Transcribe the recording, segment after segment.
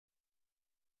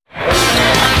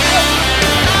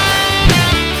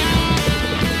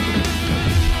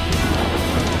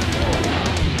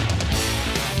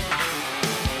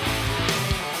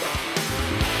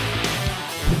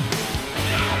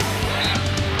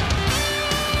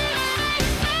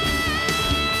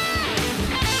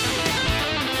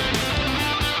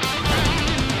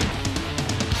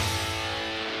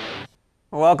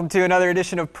Welcome to another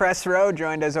edition of Press Row,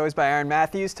 joined as always by Aaron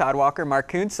Matthews, Todd Walker,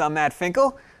 Mark Kunz. I'm Matt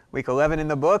Finkel. Week 11 in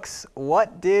the books.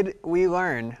 What did we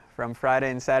learn from Friday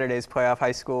and Saturday's playoff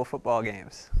high school football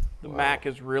games? The MAC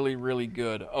is really, really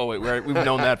good. Oh wait, we've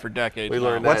known that for decades.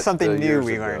 What's something new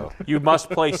we learned? You must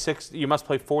play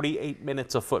 48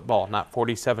 minutes of football, not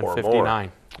 47:59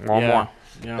 or more.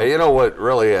 Yeah. Hey, you know what?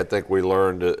 Really, I think we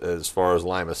learned as far as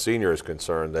Lima Senior is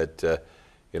concerned that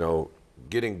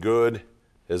getting good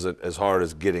isn't as hard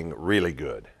as getting really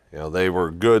good. They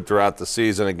were good throughout the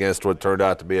season against what turned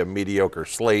out to be a mediocre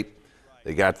slate.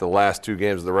 They got to the last two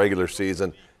games of the regular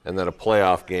season and then a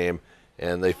playoff game,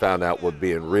 and they found out what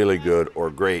being really good or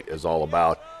great is all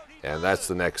about. And that's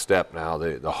the next step now.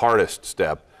 The hardest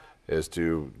step is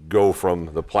to go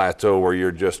from the plateau where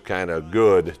you're just kind of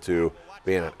good to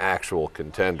being an actual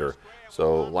contender.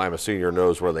 So Lima Senior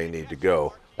knows where they need to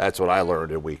go. That's what I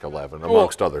learned in Week 11,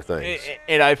 amongst other things.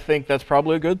 And I think that's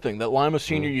probably a good thing, that Lima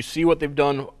Senior, you see what they've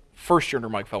done first year under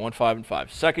Mike Fell, went 5-5.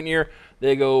 Second year,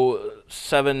 they go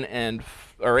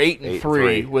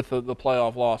 8-3 with the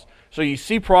playoff loss. So you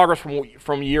see progress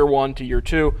from year one to year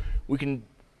two. We can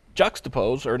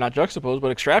extrapolate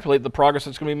the progress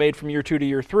that's going to be made from year two to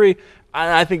year three.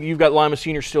 And I think you've got Lima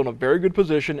Senior still in a very good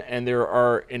position, and they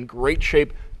are in great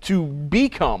shape to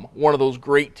become one of those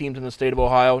great teams in the state of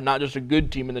Ohio, not just a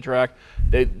good team in the track.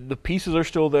 The pieces are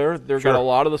still there. They've got a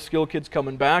lot of the skill kids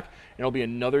coming back, and it'll be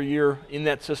another year in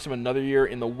that system, another year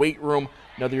in the weight room,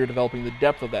 another year developing the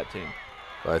depth of that team.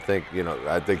 I think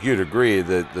you'd agree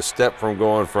that the step from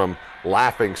going from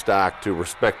laughing stock to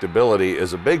respectability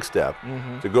is a big step.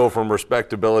 To go from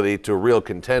respectability to a real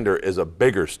contender is a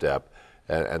bigger step,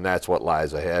 and that's what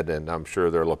lies ahead, and I'm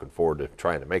sure they're looking forward to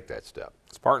trying to make that step.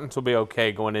 Spartans will be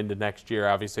okay going into next year.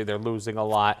 Obviously, they're losing a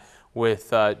lot with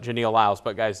Janelle Lyles,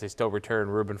 but guys, they still return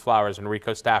Ruben Flowers and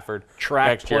Rico Stafford.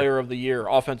 Track player of the year,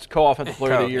 co-offensive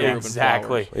player of the year.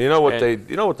 Exactly. You know what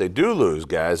they do lose,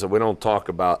 guys, that we don't talk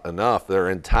about enough. Their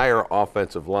entire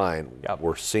offensive line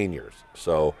were seniors,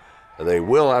 so they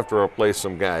will have to replace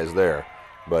some guys there.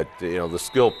 But the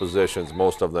skill positions,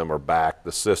 most of them are back.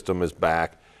 The system is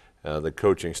back. The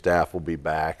coaching staff will be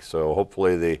back. So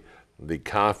hopefully the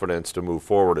confidence to move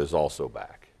forward is also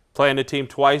back. Playing a team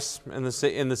twice in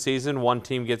the season. One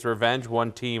team gets revenge,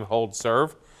 one team holds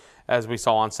serve, as we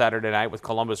saw on Saturday night with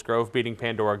Columbus Grove beating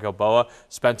Pandora Gilboa.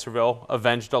 Spencerville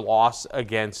avenged a loss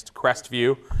against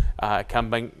Crestview,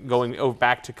 going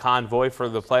back to Convoy for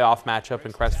the playoff matchup,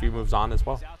 and Crestview moves on as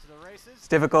well. It's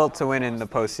difficult to win in the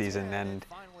postseason, and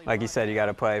like you said, you got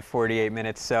to play 48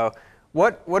 minutes. So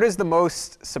what is the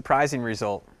most surprising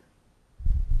result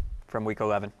from Week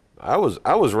 11? I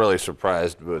was really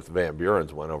surprised with Van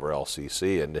Buren's win over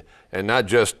LCC, and not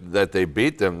just that they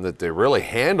beat them, that they really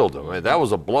handled them. I mean, that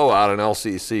was a blowout, and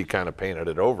LCC kind of painted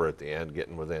it over at the end,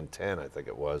 getting within 10, I think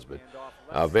it was. But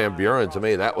Van Buren, to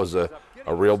me, that was a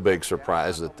real big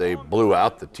surprise that they blew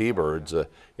out the T-Birds.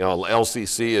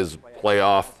 LCC is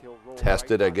playoff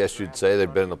tested, I guess you'd say.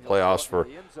 They've been in the playoffs for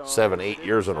 7-8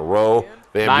 years in a row.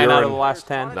 9 out of the last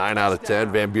 10. 9 out of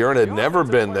 10. Van Buren had never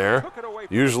been there.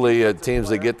 Usually teams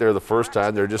that get there the first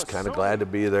time, they're just kind of glad to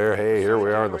be there. Hey, here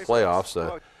we are in the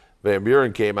playoffs. Van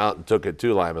Buren came out and took it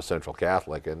to Lima Central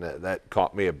Catholic, and that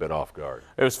caught me a bit off guard.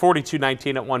 It was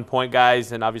 42-19 at one point,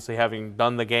 guys, and obviously having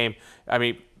done the game, I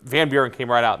mean, Van Buren came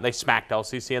right out and they smacked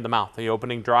LCC in the mouth. The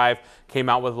opening drive came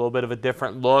out with a little bit of a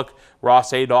different look.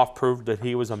 Ross Adolph proved that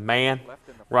he was a man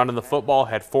running the football,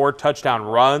 had 4 touchdown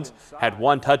runs, had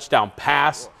 1 touchdown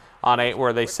pass on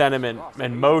where they sent him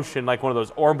in motion, like one of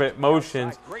those orbit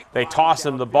motions. They toss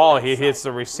him the ball. He hits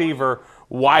the receiver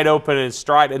wide open in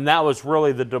stride, and that was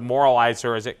really the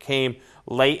demoralizer as it came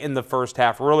late in the first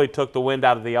half. Really took the wind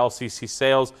out of the LCC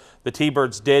sails. The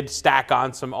T-Birds did stack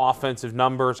on some offensive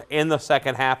numbers in the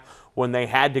second half when they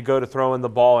had to go to throw in the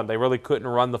ball, and they really couldn't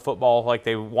run the football like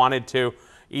they wanted to.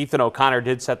 Ethan O'Connor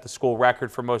did set the school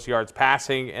record for most yards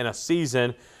passing in a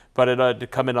season, but it had to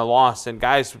come in a loss. And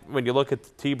guys, when you look at the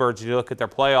T-Birds, you look at their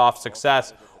playoff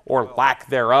success or lack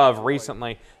thereof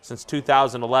recently, since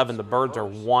 2011, the Birds are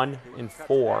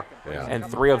 1-4, and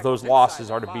 3 of those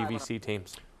losses are to BVC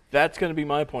teams. That's going to be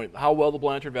my point, how well the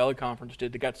Blanchard Valley Conference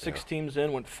did. They got 6 teams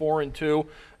in, went 4-2.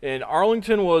 And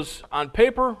Arlington was, on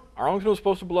paper, Arlington was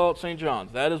supposed to blow out St.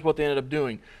 John's. That is what they ended up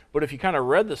doing. But if you kind of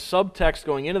read the subtext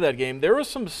going into that game, there was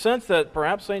some sense that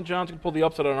perhaps St. John's could pull the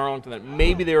upset on Arlington, that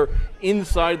maybe they were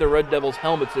inside the Red Devils'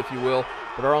 helmets, if you will.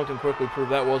 But Arlington quickly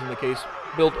proved that wasn't the case,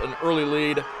 built an early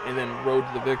lead, and then rode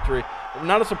to the victory.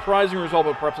 Not a surprising result,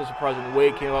 but perhaps a surprising way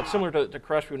it came out, similar to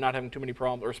Crestview not having too many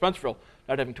problems, or Spencerville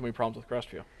not having too many problems with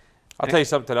Crestview. I'll tell you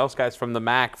something else, guys, from the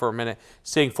MAC for a minute.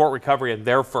 Seeing Fort Recovery in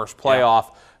their first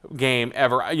playoff game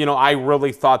ever. You know, I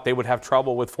really thought they would have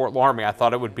trouble with Fort Laramie. I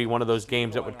thought it would be one of those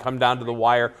games that would come down to the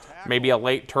wire. Maybe a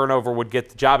late turnover would get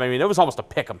the job. I mean, it was almost a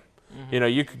pick 'em. You know,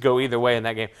 you could go either way in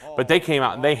that game. But they came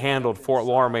out and they handled Fort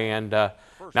Laramie, and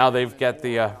now they've got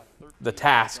the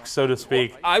task, so to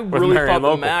speak. I really thought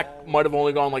the MAC might have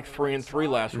only gone like 3-3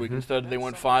 last week. Instead, they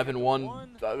went 5-1.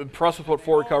 Impressed with what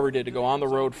Fort Recovery did to go on the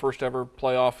road, first ever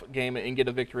playoff game, and get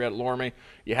a victory at Laramie.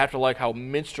 You have to like how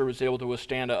Minster was able to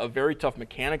withstand a very tough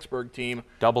Mechanicsburg team.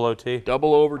 Double OT.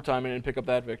 Double overtime, and pick up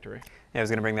that victory. Yeah, I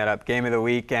was going to bring that up. Game of the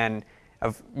week, and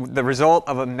of the result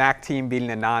of a MAC team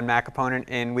beating a non-MAC opponent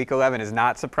in Week 11 is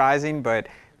not surprising, but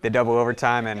the double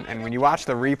overtime, and when you watch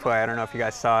the replay, I don't know if you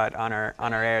guys saw it on our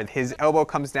air, his elbow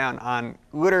comes down on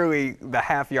literally the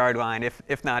half-yard line,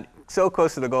 if not so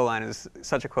close to the goal line. It was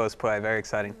such a close play, very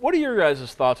exciting. What are your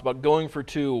guys' thoughts about going for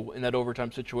two in that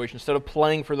overtime situation instead of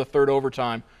playing for the third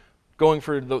overtime, going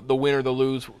for the win or the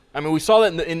lose? I mean, we saw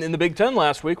that in the Big Ten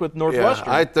last week with Northwestern.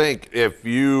 Yeah, I think if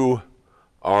you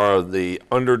are the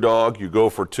underdog, you go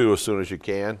for two as soon as you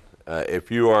can.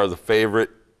 If you are the favorite,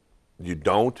 you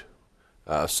don't.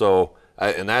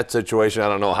 In that situation, I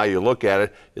don't know how you look at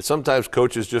it. It's sometimes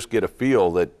coaches just get a feel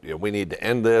that we need to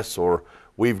end this, or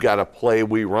we've got to play.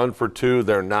 We run for two.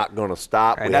 They're not going to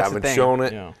stop. Right, we haven't shown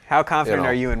it. Yeah. How confident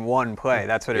are you in one play?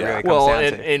 That's what it really comes down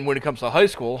to. And when it comes to high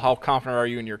school, how confident are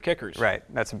you in your kickers? Right,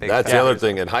 that's a big That's factor. the other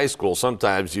thing in high school.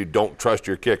 Sometimes you don't trust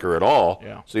your kicker at all,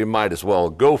 so you might as well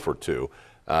go for two.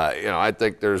 I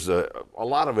think there's a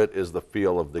lot of it is the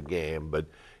feel of the game, but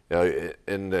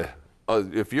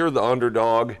if you're the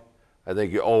underdog, I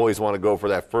think you always want to go for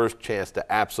that first chance to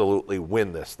absolutely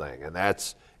win this thing. And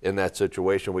that's in that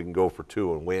situation, we can go for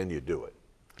two and win, you do it.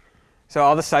 So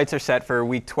all the sites are set for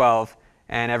Week 12,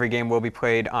 and every game will be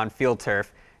played on field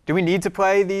turf. Do we need to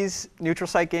play these neutral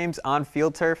site games on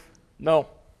field turf? No.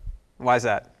 Why is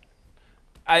that?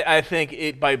 I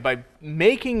think by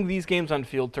making these games on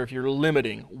field turf, you're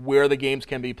limiting where the games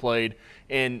can be played.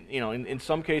 And, in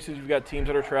some cases, you've got teams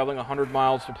that are traveling 100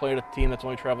 miles to play at a team that's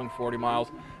only traveling 40 miles.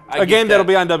 A game that'll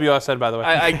be on WSN, by the way.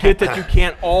 I get that you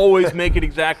can't always make it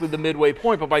exactly the midway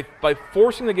point, but by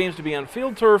forcing the games to be on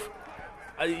field turf,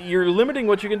 you're limiting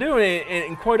what you can do.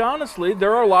 And quite honestly,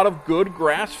 there are a lot of good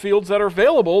grass fields that are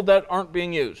available that aren't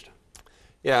being used.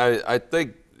 Yeah, I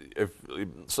think if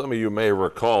some of you may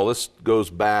recall, this goes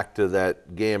back to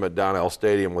that game at Donnell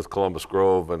Stadium with Columbus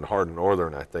Grove and Hardin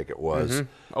Northern, I think it was.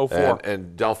 04.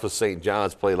 And Delphus St.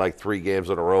 John's played like 3 games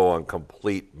in a row on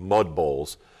complete mud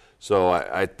bowls. So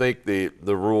I think the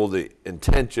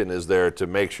intention is there to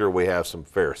make sure we have some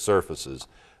fair surfaces.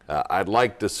 I'd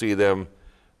like to see them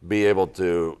be able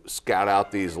to scout out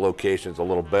these locations a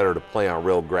little better to play on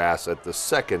real grass at the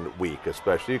second week,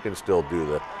 especially. You can still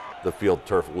do the field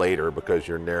turf later because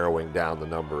you're narrowing down the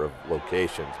number of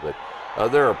locations. But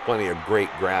there are plenty of great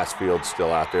grass fields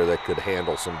still out there that could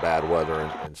handle some bad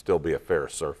weather and still be a fair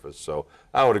surface. So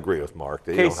I would agree with Mark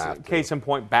that you don't have to. Case in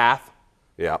point, Bath.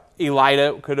 Yeah.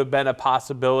 Elida could have been a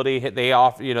possibility. They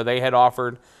had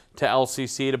offered to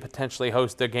LCC to potentially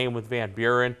host their game with Van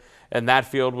Buren, and that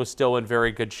field was still in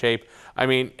very good shape. I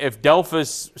mean, if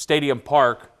Delphus Stadium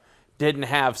Park didn't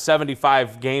have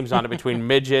 75 games on it between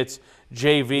midgets,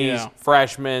 JVs,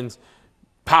 freshmen,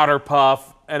 powder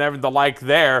puff, and the like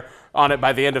there on it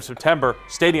by the end of September,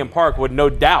 Stadium Park would no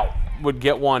doubt would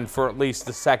get one for at least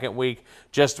the second week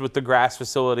just with the grass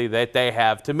facility that they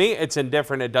have. To me, it's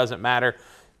indifferent. It doesn't matter.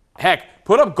 Heck,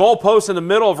 put up goalposts in the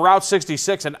middle of Route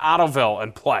 66 in Ottoville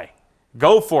and play.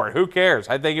 Go for it. Who cares?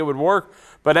 I think it would work.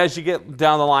 But as you get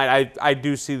down the line, I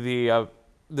do see I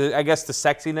guess the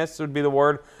sexiness would be the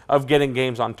word of getting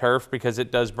games on turf because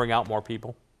it does bring out more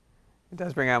people. It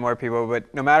does bring out more people,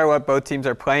 but no matter what, both teams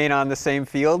are playing on the same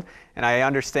field, and I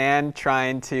understand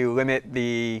trying to limit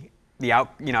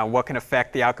what can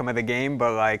affect the outcome of the game,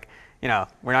 but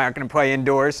we're not going to play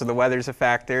indoors, so the weather's a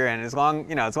factor, and as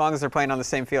long as they're playing on the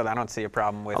same field, I don't see a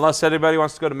problem with. Unless anybody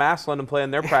wants to go to Massillon and play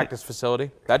in their practice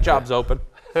facility, that job's open.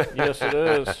 Yes, it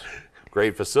is.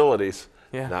 Great facilities,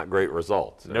 not great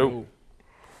results. Nope. All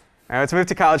right, let's move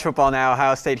to college football now.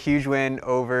 Ohio State, huge win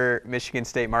over Michigan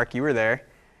State. Mark, you were there.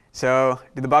 So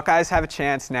do the Buckeyes have a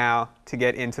chance now to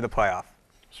get into the playoff?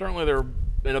 Certainly they're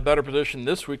in a better position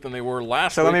this week than they were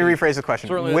last week. So let me rephrase the question.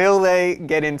 Will they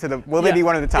get into will they be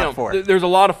one of the top 4? There's a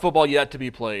lot of football yet to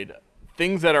be played.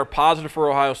 things that are positive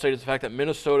for Ohio State is the fact that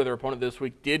Minnesota, their opponent this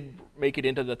week, did make it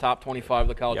into the top 25 of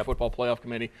the College Football Playoff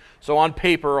Committee. So on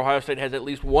paper, Ohio State has at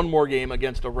least one more game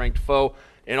against a ranked foe.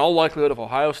 In all likelihood, if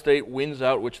Ohio State wins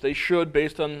out, which they should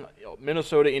based on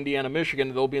Minnesota, Indiana,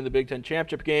 Michigan, they'll be in the Big Ten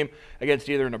championship game against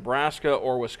either Nebraska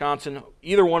or Wisconsin,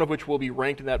 either one of which will be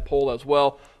ranked in that poll as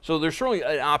well. So there's certainly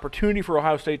an opportunity for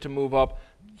Ohio State to move up.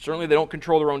 Certainly they don't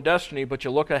control their own destiny, but you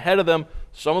look ahead of them,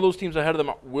 some of those teams ahead of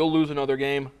them will lose another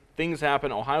game. Things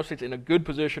happen. Ohio State's in a good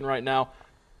position right now.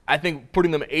 I think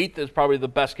putting them 8th is probably the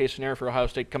best case scenario for Ohio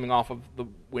State coming off of the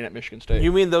win at Michigan State.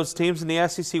 You mean those teams in the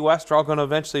SEC West are all going to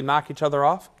eventually knock each other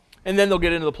off? And then they'll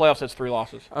get into the playoffs. That's 3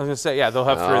 losses. I was going to say, yeah, they'll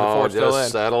have 3 of the 4 still in.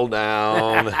 Just settle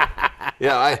down.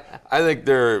 Yeah, I think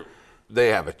they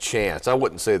have a chance. I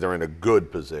wouldn't say they're in a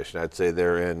good position. I'd say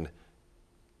they're in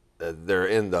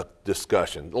the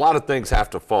discussion. A lot of things have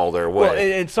to fall their way. Well,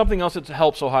 and something else that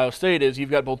helps Ohio State is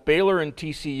you've got both Baylor and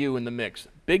TCU in the mix.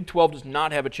 Big 12 does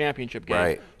not have a championship game.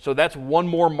 Right. So that's one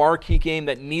more marquee game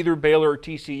that neither Baylor or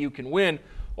TCU can win.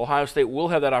 Ohio State will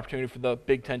have that opportunity for the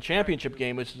Big Ten championship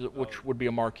game, which would be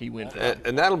a marquee win for them.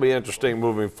 And that'll be interesting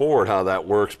moving forward how that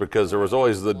works, because there was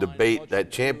always the debate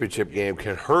that championship game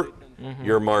can hurt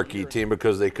your marquee team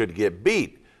because they could get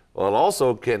beat. Well, it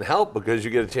also can help because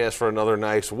you get a chance for another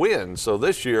nice win. So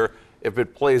this year, if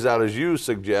it plays out as you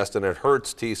suggest and it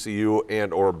hurts TCU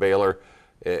and or Baylor,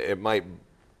 it might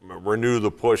renew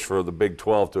the push for the Big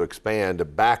 12 to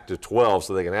expand back to 12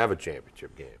 so they can have a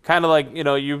championship game. Kind of like,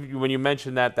 when you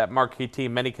mentioned that marquee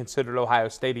team, many considered Ohio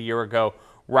State a year ago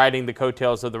riding the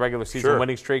coattails of the regular season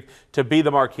winning streak to be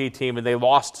the marquee team, and they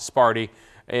lost to Sparty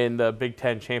in the Big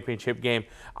Ten championship game.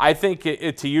 I think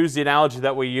to use the analogy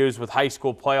that we use with high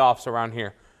school playoffs around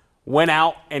here, win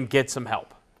out and get some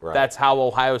help. Right. That's how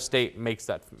Ohio State makes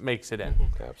it in.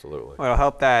 Absolutely. Well, it'll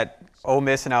help that Ole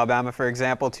Miss and Alabama, for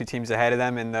example, 2 teams ahead of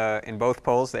them in both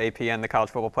polls, the AP and the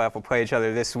College Football Playoff, will play each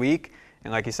other this week.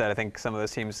 And like you said, I think some of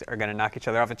those teams are going to knock each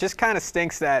other off. It just kind of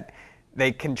stinks that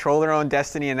they control their own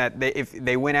destiny, and that if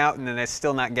they win out, and then they're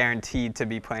still not guaranteed to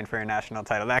be playing for a national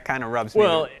title. That kind of rubs me.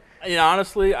 Well,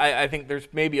 honestly, I think there's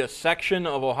maybe a section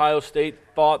of Ohio State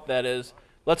thought that is,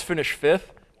 let's finish 5th,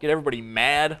 get everybody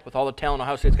mad with all the talent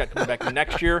Ohio State's got coming back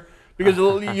next year. Because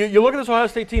you look at this Ohio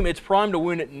State team, it's primed to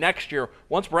win it next year.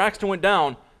 Once Braxton went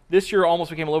down, this year almost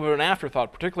became a little bit of an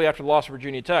afterthought, particularly after the loss of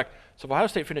Virginia Tech. So if Ohio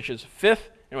State finishes 5th,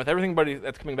 and with everything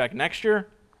that's coming back next year,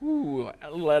 a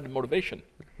little added motivation.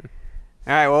 All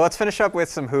right, well, let's finish up with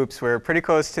some hoops. We're pretty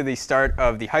close to the start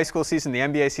of the high school season. The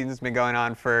NBA season's been going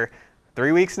on for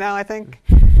 3 weeks now, I think.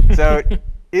 So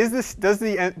does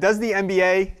the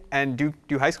NBA and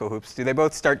do high school hoops, do they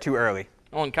both start too early?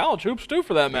 Oh, and college hoops too,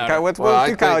 for that matter. Let's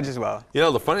do college as well. You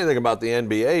know, the funny thing about the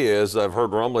NBA is I've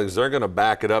heard rumblings they're going to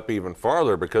back it up even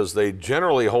farther because they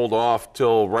generally hold off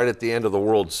till right at the end of the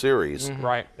World Series.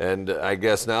 Right. And I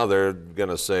guess now they're going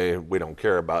to say we don't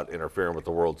care about interfering with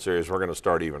the World Series. We're going to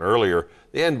start even earlier.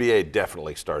 The NBA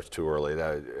definitely starts too early.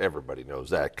 Everybody knows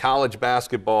that. College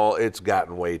basketball, it's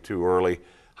gotten way too early.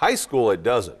 High school, it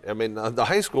doesn't. I mean, the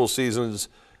high school seasons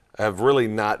have really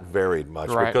not varied much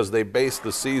because they base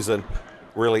the season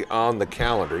really on the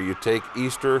calendar. You take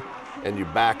Easter and you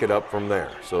back it up from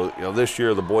there. So, this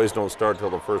year the boys don't start till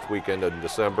the first weekend of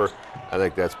December. I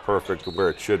think that's perfect where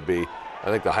it should be.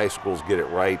 I think the high schools get it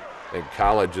right, and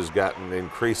college has gotten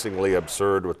increasingly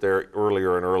absurd with their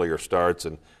earlier and earlier starts.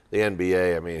 And the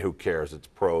NBA, I mean, who cares? It's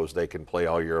pros. They can play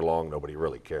all year long. Nobody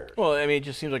really cares. Well, I mean, it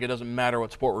just seems like it doesn't matter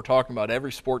what sport we're talking about.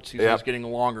 Every sports season is getting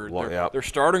longer. They're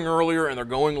starting earlier and they're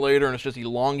going later, and it's just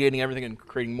elongating everything and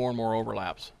creating more and more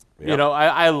overlaps. Yep.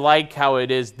 I like how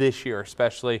it is this year,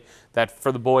 especially that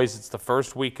for the boys, it's the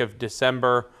first week of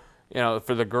December.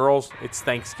 For the girls, it's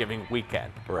Thanksgiving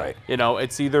weekend. Right.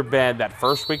 It's either been that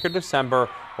first week of December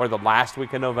or the last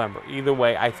week of November. Either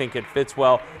way, I think it fits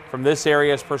well from this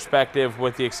area's perspective,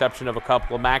 with the exception of a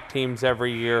couple of MAC teams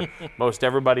every year. Most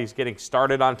everybody's getting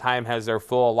started on time, has their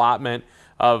full allotment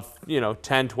of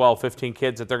 10, 12, 15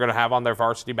 kids that they're going to have on their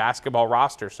varsity basketball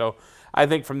roster. So I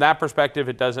think from that perspective,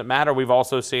 it doesn't matter. We've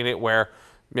also seen it where,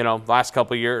 last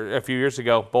couple of years, a few years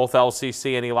ago, both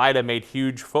LCC and Elida made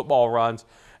huge football runs,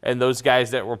 and those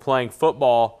guys that were playing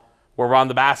football were on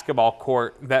the basketball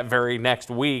court that very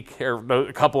next week or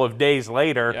a couple of days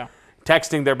later,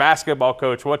 texting their basketball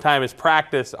coach, what time is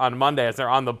practice on Monday, as they're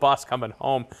on the bus coming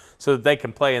home so that they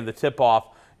can play in the tip-off.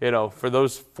 For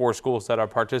those 4 schools that are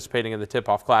participating in the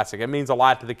Tip-Off Classic. It means a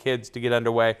lot to the kids to get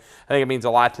underway. I think it means a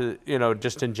lot to,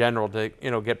 just in general to,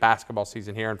 get basketball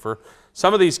season here. And for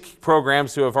some of these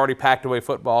programs who have already packed away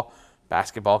football,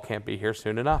 basketball can't be here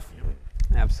soon enough.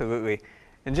 Absolutely.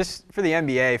 And just for the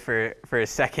NBA for a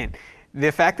second,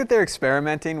 The fact that they're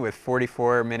experimenting with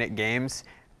 44-minute games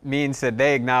means that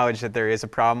they acknowledge that there is a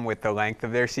problem with the length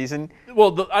of their season.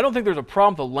 Well, I don't think there's a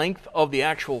problem with the length of the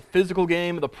actual physical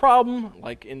game. The problem,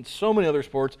 like in so many other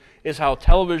sports, is how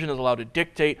television is allowed to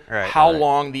dictate how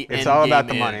long the end game is. It's all about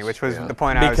the money, which was the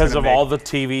point I was going to make. Because of all the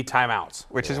TV timeouts.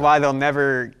 Which is why they'll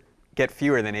never get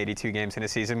fewer than 82 games in a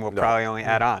season. We'll probably only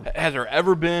add on. Has there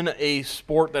ever been a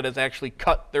sport that has actually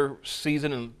cut their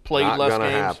season and played less games? Not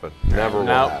going to happen. Never will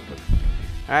happen.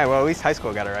 All right, well, at least high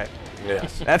school got it right.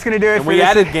 Yes. That's going to do it and for we this.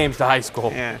 added games to high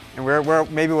school. Yeah,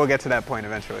 and maybe we'll get to that point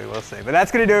eventually, we'll see. But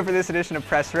that's going to do it for this edition of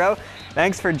Press Row.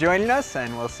 Thanks for joining us,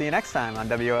 and we'll see you next time on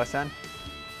WOSN.